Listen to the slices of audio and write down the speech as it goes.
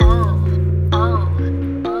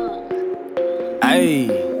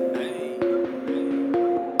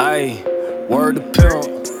Word to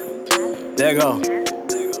pimp. There go.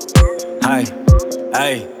 Hey,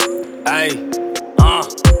 hey, hey,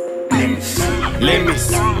 Lemme,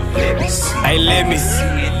 hey, Lemme,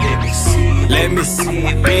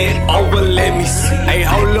 bend over, Lemme, hey,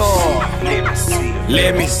 hold on,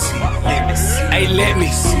 Lemme, hey, Lemme,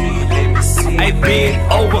 hey,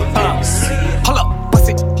 bend over, hold up, bust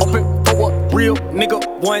it open for a real nigga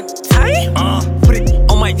one time, put it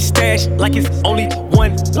on my stash like it's only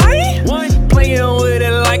one line, playing with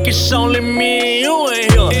it like it's only me and you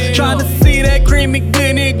in here, trying to see that creamy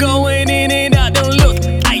goodness going in and out them looks,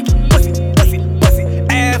 ayy, bust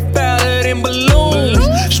it, ass fatter than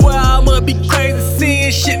balloons, swear I must be crazy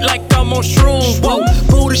seeing shit like I'm on shrooms, whoa,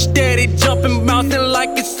 booty steady jumping, bouncing like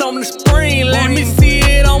it's on the spring, let me see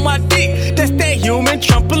it on my dick, that's that human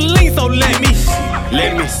trampoline, so let me,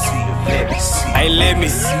 hey, Lemme,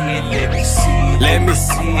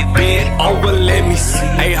 bend over, Lemme,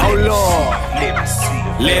 hey, hold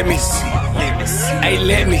on, Lemme, hey,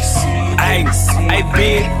 Lemme, hey,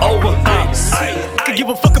 bend over, I can give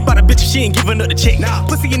a fuck about a bitch if she ain't giving up the check.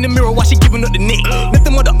 Pussy in the mirror while she giving up the neck.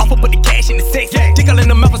 Nothing more to offer but the cash and the sex. Dick all in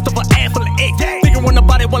the mouth and stuff her ass full of eggs. Figure on the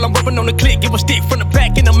body while I'm rubbing on the click. Give a stick from the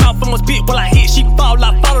back in the mouth and my spit while I hit. She fall,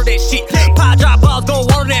 I follow that shit. Pie drop balls, go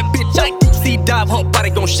water that bitch. I deep sea dive, her body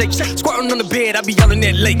gon' shake. Squirting on the bed, I be yelling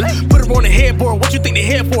that lake. Put her on the headboard, what you think they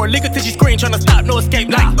here for? Lick her till she scream, tryna stop, no escape.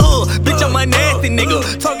 Like, bitch, I'm a nasty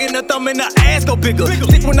nigga. Talking her thumb and her ass go bigger.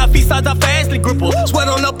 Stick when I feet size, I fastly grip her. Sweat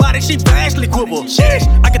on her body, she vastly quibble.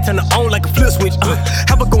 I can turn her on like a flip switch.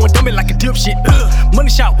 Have her going dummy like a dipshit. Money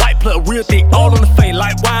shot, white plug, real thick, all on the face.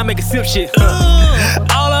 Like why I make a sip shit.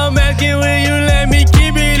 All I'm asking, will you let me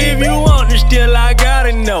keep it? If you want it, still I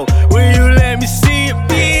gotta know. Will you let me see it,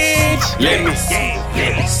 bitch? Lemme,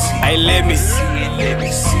 hey, Lemme,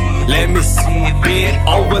 bend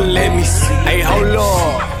over, Lemme, hey, hold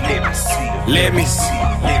on, Lemme,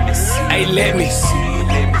 hey, Lemme,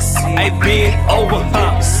 hey, bend over,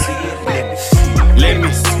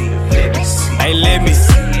 Lemme, hey, Lemme,